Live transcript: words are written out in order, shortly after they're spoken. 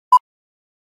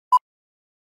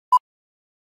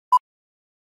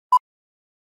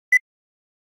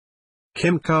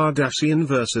Kim Kardashian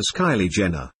vs Kylie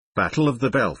Jenner, Battle of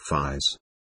the Belfies.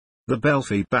 The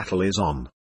Belfie battle is on.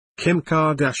 Kim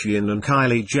Kardashian and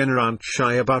Kylie Jenner aren't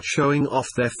shy about showing off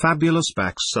their fabulous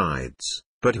backsides,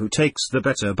 but who takes the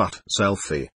better butt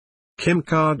selfie? Kim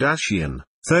Kardashian,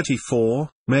 34,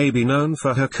 may be known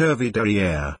for her curvy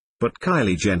derriere, but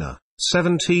Kylie Jenner,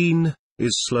 17,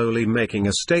 is slowly making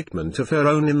a statement of her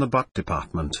own in the butt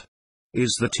department.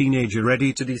 Is the teenager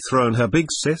ready to dethrone her big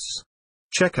sis?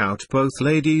 Check out both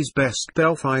ladies' best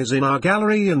Belfies in our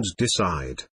gallery and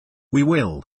decide. We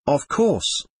will, of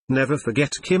course, never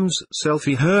forget Kim's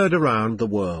selfie heard around the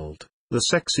world, the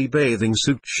sexy bathing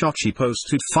suit shot she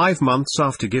posted 5 months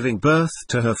after giving birth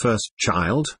to her first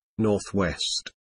child, Northwest.